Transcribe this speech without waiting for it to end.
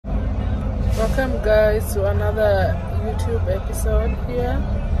Welcome guys to another YouTube episode here.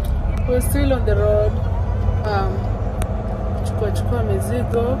 We're still on the road. Chukua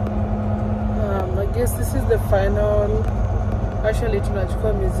mizigo. I guess this is the final. Actually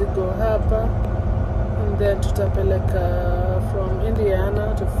tunachukua mizigo hapa and then tutapeleka from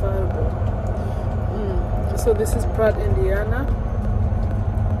Indiana to Fargo. So this is Pratt, Indiana.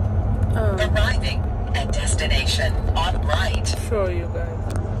 Arriving at destination on right. Show you guys.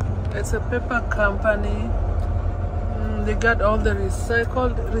 It's a paper company. They got all the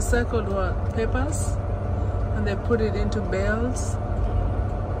recycled what? Papers, and they put it into bales.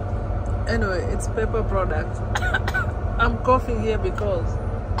 Anyway, it's paper products. I'm coughing here because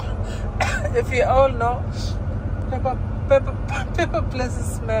if you all know, paper places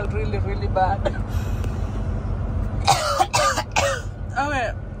smell really, really bad.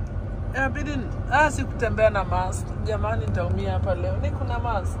 Okay. Sikutembea na mask. Jamani nitaumia hapa leo. Niko na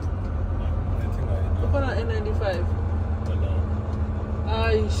mask. Uko na N95?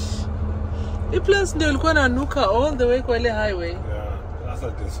 Aish. Hii place ndio ilikuwa inanuka all the way kwa ile highway. Yeah, that's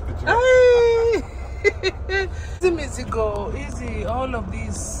a discipline. Hizi mizigo, hizi all of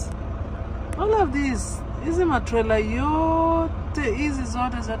these. Hizi matrela yote, hizi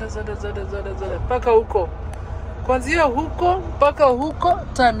zote mpaka huko. Kwanzia huko mpaka huko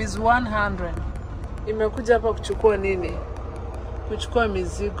times 100. Imekuja hapa kuchukua nini? Kuchukua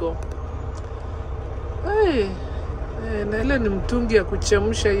mizigo. Na ile ni mtungi ya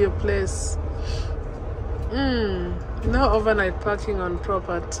kuchemsha hiyo place. No overnight parking on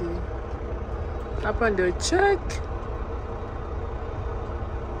property. Hapa ndio check.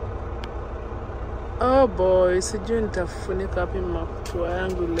 Oh boy, sijui nitafunika wapi mapua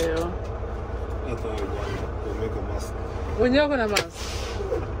yangu leo. Wenyewe kuna mask.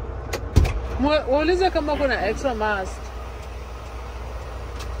 Waulize kama kuna extra mask.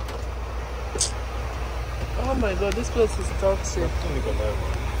 Oh my god, this place is toxic.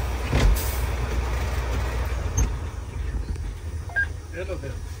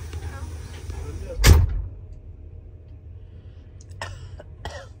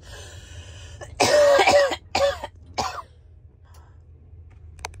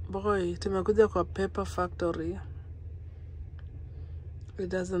 Boy, tumekuja kwa paper factory. It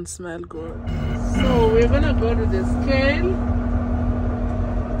doesn't smell good. So we're gonna go to the scale.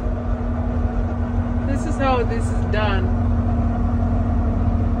 This is how this is done.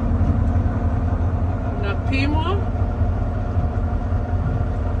 Napimwa.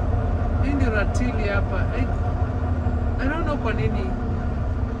 Hii ni ratili hapa. I don't know kwa nini.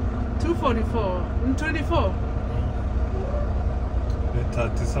 244. 24.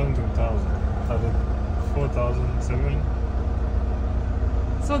 30-something thousand. 34,007.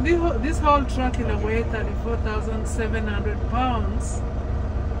 So this whole truck in a way 34,700 pounds,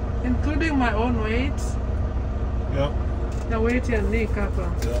 including my own weight. Yeah. The weight ya Nick hapa.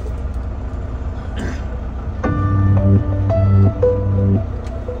 Yeah.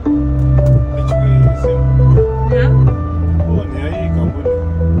 Which way is it? Yeah? Oh, ni hii kampuni.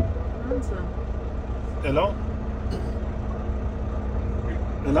 Answer. Hello?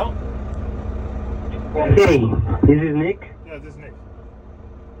 Hello? Hey, this is Nick. Yeah, this is Nick.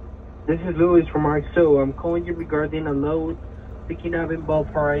 This is Louis from RXO. I'm calling you regarding a load picking up in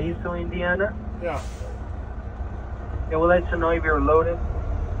Valparaiso, Indiana. Yeah. I would like to know if you're loaded.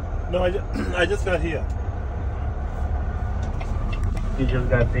 No, I just got here. You just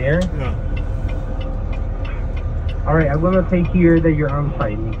got there? Yeah. Alright, I'm going to take here that you're on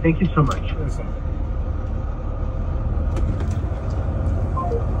site, Nick. Thank you so much. Yes, sir.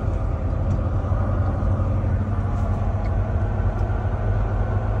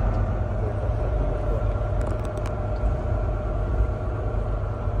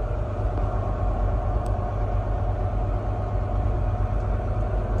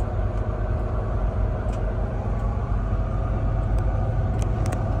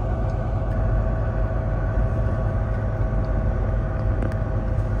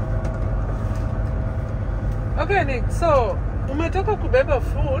 Okay Nick, so umetoka kubeba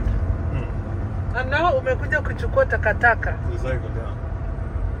food and now umekuja kuchukua takataka. Recycle, yeah.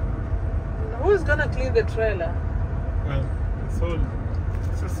 Who's gonna clean the trailer? Well,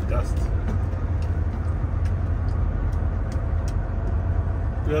 it's just dust.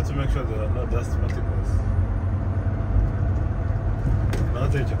 We have to make sure there are no dust particles. Now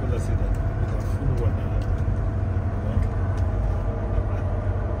that you could see that with a full one.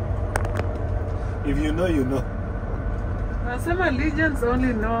 If you know, you know. Nasema legends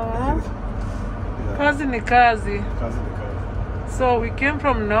only know. Yeah. Kazi ni kazi. Kazi ni kazi. So we came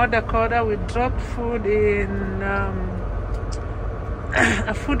from North Dakota. We dropped food in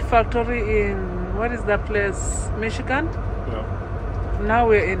a food factory in, what is that place? Michigan. Yeah. Now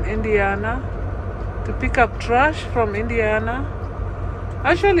we're in Indiana to pick up trash from Indiana.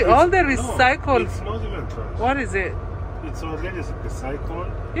 Actually, all the recycled. No, it's not even trash. What is it? It's already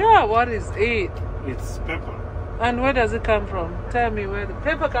recycled. Yeah, what is it? It's paper. And where does it come from? Tell me where the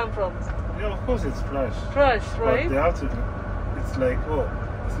paper come from. Yeah, of course it's trash. Trash, right? But they have to. It's like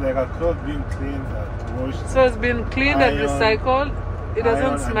it's like a cloth being cleaned and washed. So it's been cleaned and Iron, recycled. It doesn't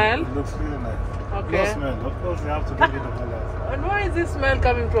iron, smell. and it looks really nice. Okay. No smell. Of course they have to get rid of all that. And where is this smell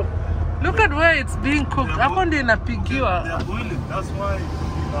coming from? Look at where it's being cooked. They are Hapo ndio They inapigiwa. are boiling. That's why take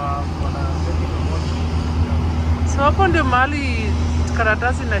it to wash. So hapo ndio mahali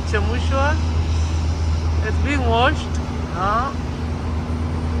karatasi inachemshwa. It's being washed.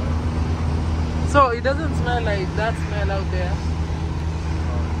 So it doesn't smell like that smell out there.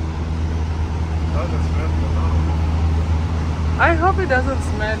 Doesn't smell good. I hope it doesn't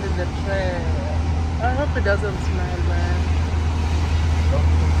smell in the tray. I hope it doesn't smell, man.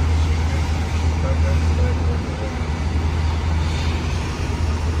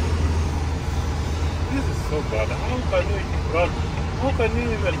 This is so bad. How can you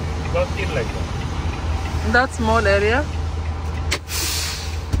even walk in like that? That small area.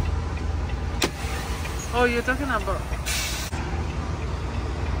 Oh, you're talking about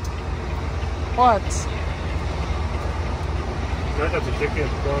what? You have to check in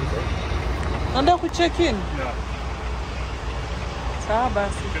front, Nanda kucheck in. Yeah. Sawa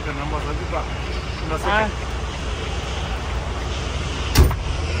basi. Check the numbers at the back. Ah.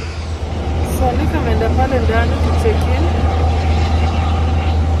 So Nika ameenda pale ndani kucheck in.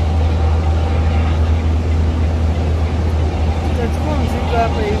 Tutachukua mzigo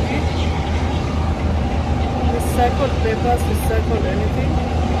hapa hivi. Recycled papers, recycled anything.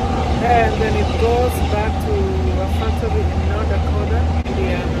 And then it goes back to a factory in North Dakota,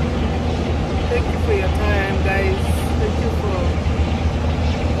 Indiana. Thank you for your time, guys. Thank you for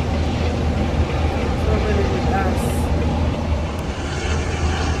traveling with us.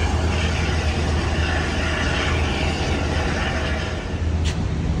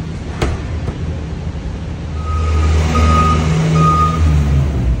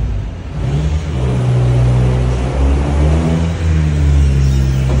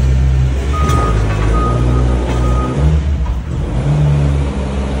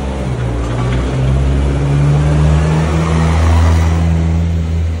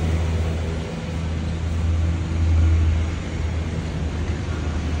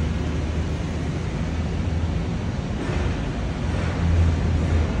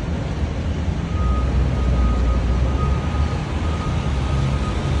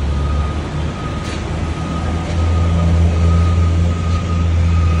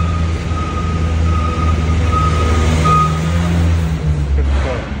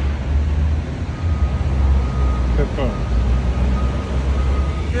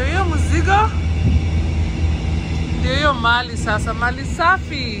 Ndio hiyo mzigo, ndio hiyo mali sasa, mali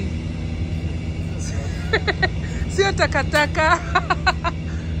safi. Sio takataka.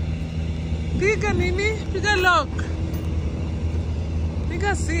 Piga nini? Piga lock.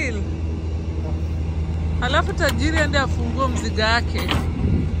 Piga seal. Alafu tajiri ende afungue mzigo yake.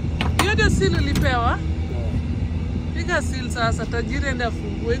 Hiyo ndio seal ulipewa? Piga seal sasa, tajiri ende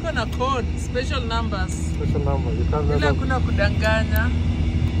afungue. Iko na code, special numbers. Special number. You can't Bila kuna kudanganya.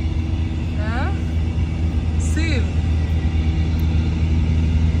 Seal.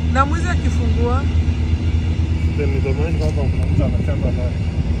 Na mwizi akifungua.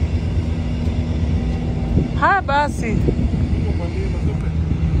 Haya basi.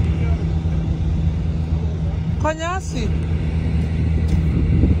 Kwa nyasi.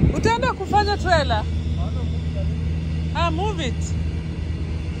 Utaenda kufanya trailer? Move it.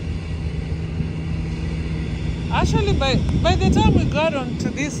 Actually, by the time we got on to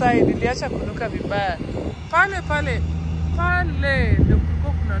this side, iliacha kunuka vibaya. Pale ndio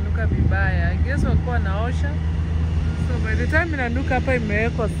kulikuwa kunanuka vibaya. I guess walikuwa naosha. So by the time inanuka hapa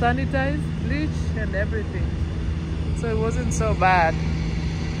imewekwa sanitized, bleach and everything. So it wasn't so bad.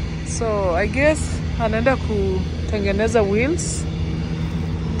 So I guess anaenda kutengeneza wheels.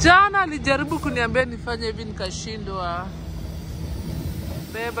 Jana alijaribu kuniambia nifanye hivi nikashindwa.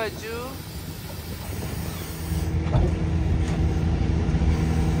 Beba juu.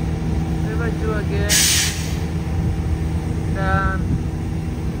 Beba juu again. Done.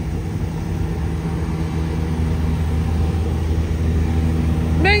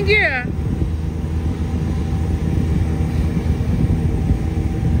 Mengia.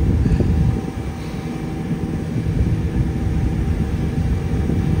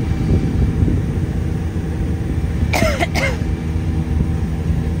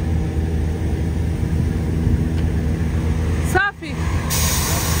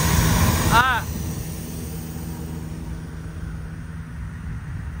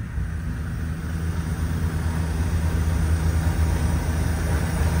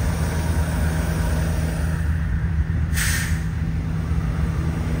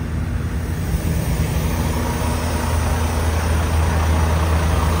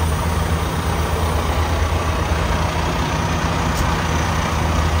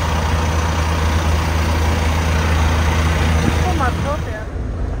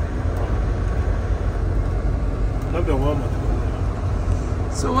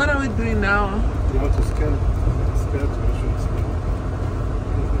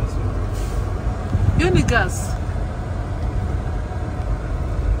 Any gas?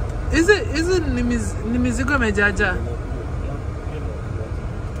 Is it ni mizigo imejaja?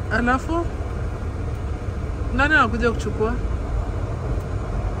 Alafu nani anakuja kuchukua?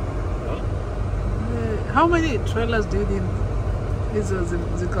 How many trailers do you need? Hizo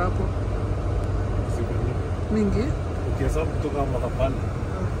ziko hapo mingi? Ukihesabu kutoka Makapani.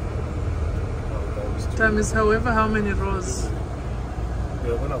 Times however how many rows?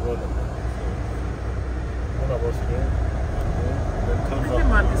 Yeah, when I go there. When I go there. Hili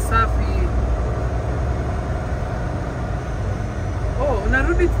mali safi. Oh,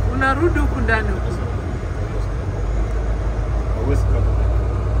 unarudi huku ndani huku. Hawezi kama.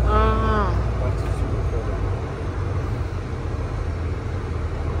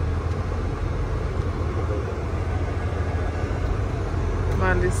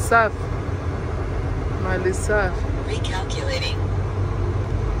 Mali safi. Mali safi. Recalculating.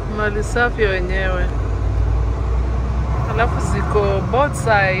 Mali safi wenyewe. Alafu ziko both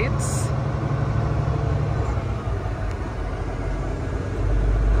sides.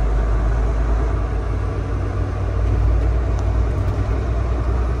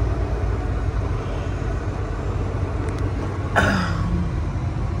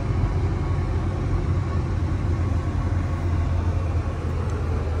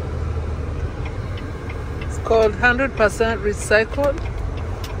 It's called 100% recycled.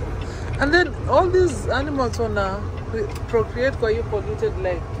 And then all these animals wanna procreate kwa hiyo polluted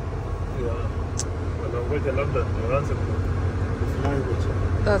lake. Yeah. Wanangoja labda waanze kufly.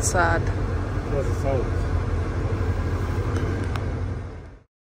 That's sad. Kwa sababu